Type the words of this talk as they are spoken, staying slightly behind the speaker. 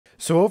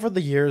So over the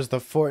years, the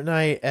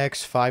Fortnite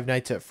X Five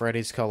Nights at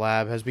Freddy's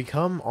collab has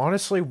become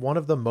honestly one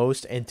of the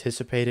most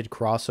anticipated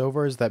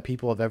crossovers that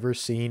people have ever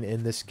seen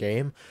in this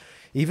game.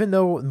 Even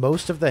though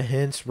most of the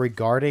hints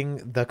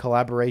regarding the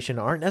collaboration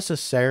aren't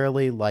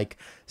necessarily like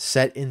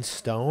set in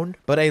stone,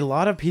 but a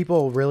lot of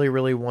people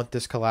really want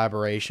this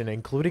collaboration,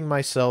 including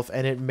myself,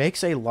 and it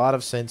makes a lot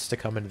of sense to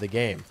come into the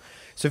game.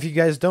 So if you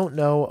guys don't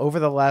know, over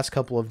the last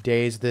couple of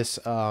days, this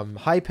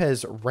hype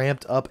has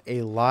ramped up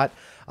a lot,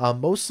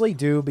 mostly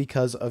due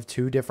because of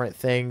two different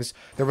things.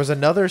 There was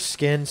another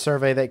skin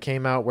survey that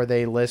came out where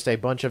they list a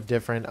bunch of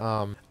different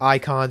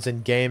icons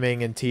in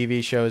gaming and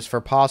TV shows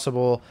for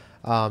possible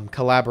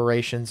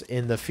collaborations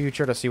in the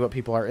future to see what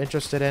people are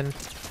interested in.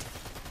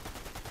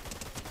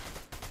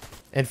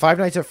 And Five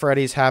Nights at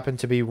Freddy's happened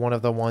to be one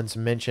of the ones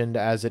mentioned,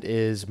 as it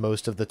is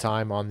most of the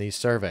time on these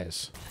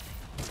surveys.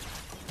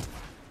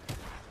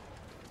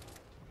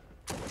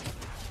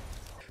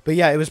 But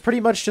yeah, it was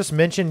pretty much just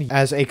mentioned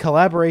as a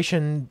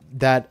collaboration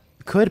that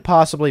could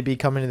possibly be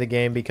coming to the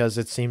game because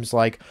it seems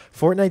like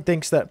Fortnite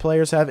thinks that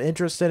players have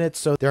interest in it,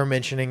 so they're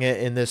mentioning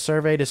it in this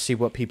survey to see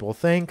what people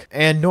think.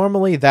 And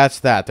normally that's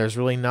that. There's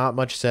really not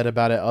much said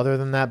about it other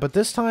than that, but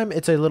this time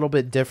it's a little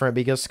bit different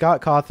because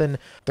Scott Cawthon,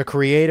 the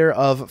creator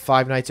of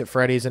Five Nights at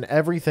Freddy's and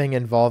everything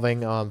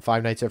involving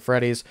Five Nights at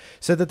Freddy's,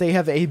 said that they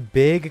have a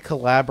big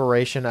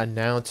collaboration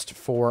announced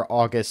for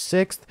August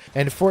 6th,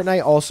 and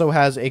Fortnite also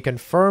has a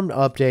confirmed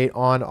update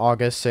on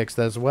August 6th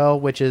as well,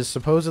 which is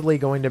supposedly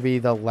going to be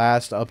the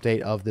last update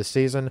of the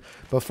season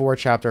before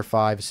Chapter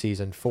 5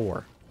 Season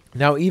 4.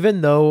 Now, even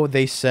though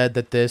they said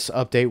that this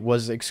update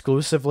was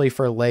exclusively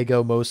for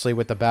LEGO, mostly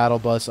with the Battle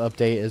Bus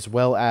update, as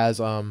well as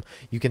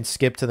you can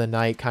skip to the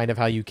night, kind of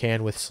how you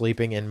can with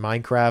sleeping in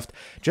Minecraft,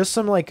 just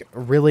some like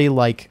really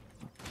like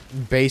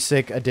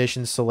basic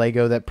additions to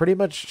LEGO that pretty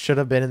much should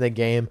have been in the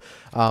game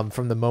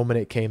from the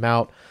moment it came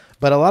out.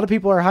 But a lot of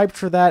people are hyped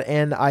for that,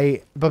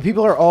 but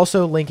people are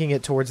also linking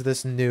it towards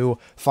this new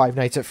Five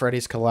Nights at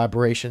Freddy's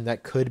collaboration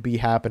that could be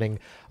happening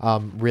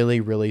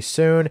really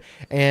soon.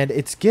 And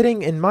it's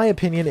getting, in my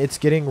opinion, it's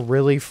getting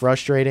really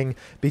frustrating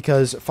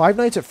because Five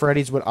Nights at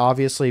Freddy's would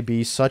obviously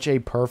be such a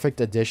perfect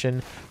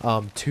addition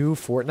to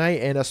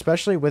Fortnite, and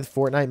especially with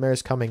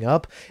Fortnitemares coming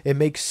up, it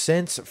makes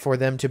sense for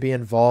them to be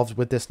involved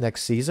with this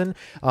next season,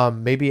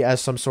 maybe as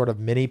some sort of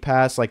mini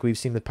pass like we've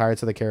seen with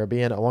Pirates of the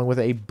Caribbean, along with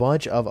a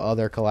bunch of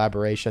other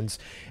collaborations.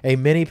 A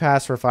mini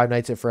pass for Five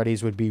Nights at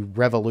Freddy's would be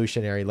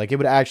revolutionary. Like, it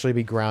would actually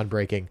be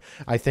groundbreaking.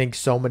 I think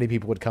so many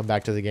people would come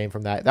back to the game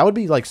from that. That would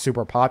be like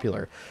super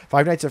popular.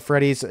 Five Nights at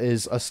Freddy's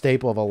is a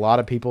staple of a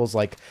lot of people's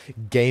like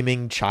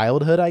gaming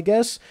childhood, I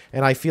guess,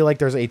 and I feel like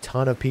there's a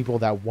ton of people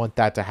that want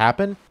that to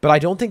happen. But I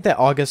don't think that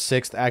August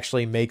 6th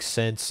actually makes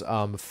sense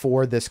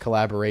for this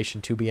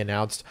collaboration to be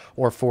announced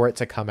or for it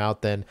to come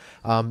out then.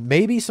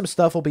 Maybe some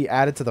stuff will be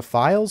added to the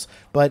files,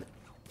 but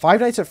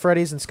Five Nights at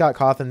Freddy's and Scott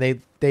Cawthon,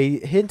 they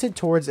hinted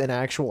towards an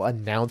actual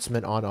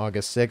announcement on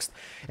August 6th,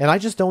 and I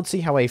just don't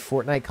see how a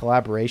Fortnite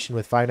collaboration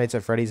with Five Nights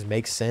at Freddy's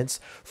makes sense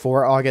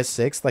for August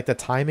 6th. Like, the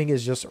timing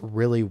is just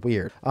really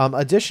weird.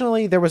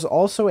 Additionally, there was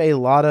also a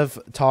lot of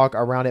talk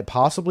around it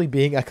possibly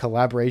being a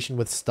collaboration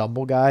with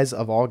Stumble Guys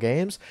of all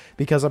games,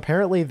 because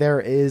apparently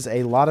there is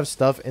a lot of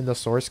stuff in the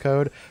source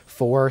code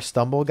for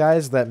Stumble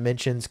Guys that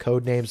mentions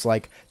code names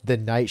like the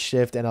Night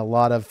Shift and a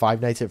lot of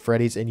Five Nights at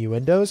Freddy's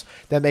innuendos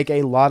that make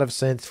a lot of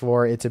sense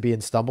for it to be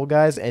in Stumble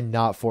Guys and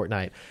not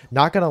Fortnite.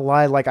 Not gonna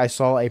lie, like, I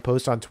saw a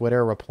post on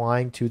Twitter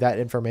replying to that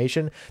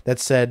information that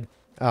said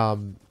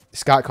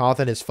Scott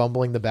Cawthon is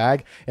fumbling the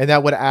bag, and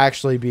that would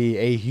actually be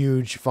a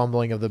huge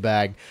fumbling of the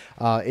bag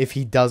if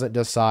he doesn't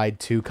decide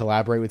to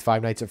collaborate with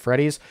Five Nights at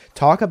Freddy's.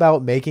 Talk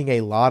about making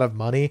a lot of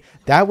money.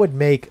 That would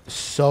make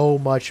so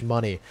much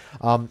money,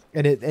 and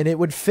it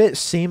would fit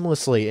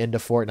seamlessly into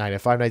Fortnite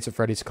if Five Nights at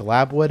Freddy's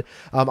collab would.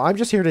 I'm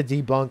just here to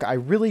debunk. I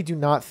really do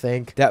not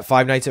think that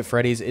Five Nights at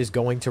Freddy's is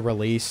going to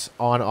release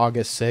on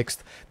August 6th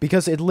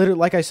because it literally,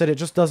 like I said, it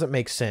just doesn't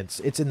make sense.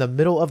 It's in the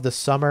middle of the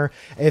summer.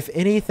 If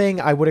anything,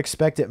 I would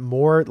expect it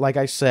more, like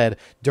I said,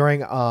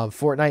 during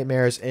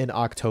Fortnitemares in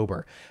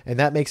October, and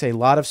that makes a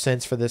lot of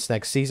sense for this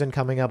next season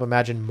coming up.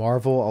 Imagine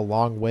Marvel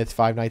along with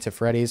Five Nights at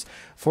Freddy's.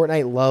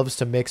 Fortnite loves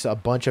to mix a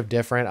bunch of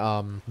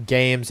different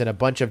games and a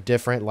bunch of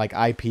different like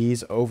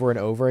IPs over and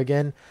over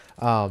again,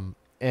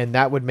 and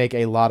that would make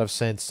a lot of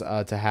sense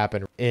to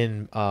happen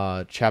in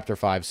Chapter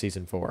 5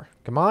 Season 4.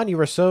 Come on, you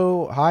were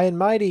so high and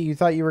mighty, you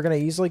thought you were gonna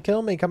easily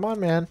kill me. Come on,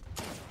 man.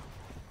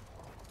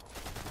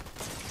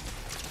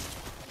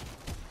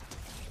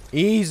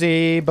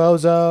 Easy,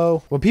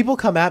 bozo. When people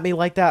come at me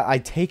like that, I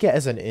take it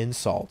as an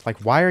insult. Like,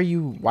 why are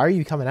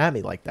you coming at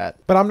me like that?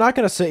 But I'm not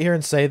going to sit here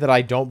and say that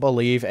I don't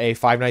believe a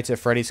Five Nights at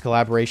Freddy's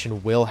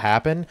collaboration will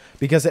happen,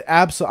 because it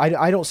absolutely,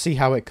 I don't see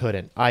how it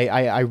couldn't.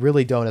 I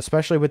really don't,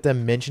 especially with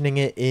them mentioning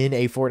it in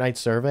a Fortnite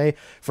survey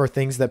for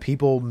things that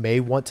people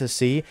may want to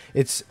see.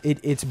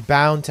 It's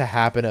bound to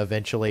happen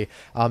eventually.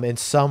 In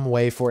some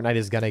way, Fortnite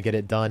is going to get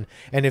it done.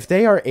 And if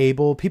they are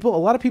able, a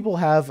lot of people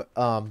have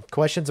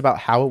questions about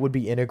how it would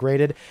be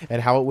integrated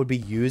and how it would be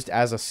used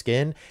as a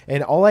skin.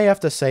 And all I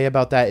have to say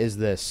about that is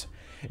this.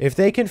 If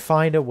they can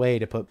find a way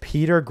to put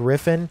Peter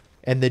Griffin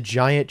and the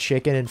giant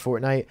chicken in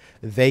Fortnite,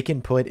 they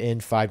can put in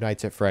Five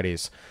Nights at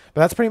Freddy's. But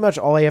that's pretty much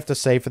all I have to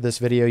say for this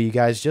video, you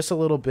guys. Just a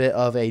little bit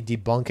of a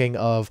debunking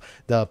of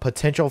the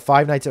potential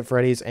Five Nights at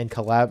Freddy's and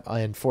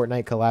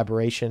Fortnite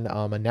collaboration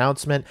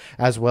announcement,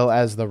 as well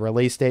as the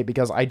release date,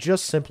 because I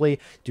just simply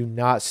do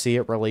not see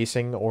it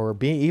releasing or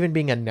even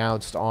being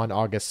announced on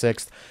August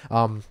 6th.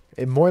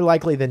 More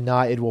likely than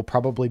not, it will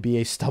probably be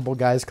a Stumble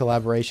Guys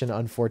collaboration,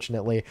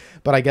 unfortunately.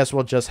 But I guess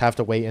we'll just have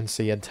to wait and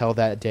see until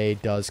that day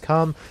does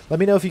come. Let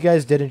me know if you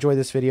guys did enjoy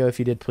this video. If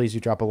you did, please do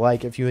drop a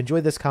like. If you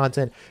enjoyed this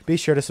content, be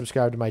sure to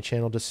subscribe to my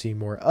channel to see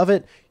more of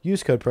it.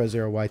 Use code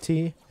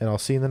Prozeroyt, and I'll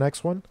see you in the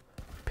next one.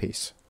 Peace.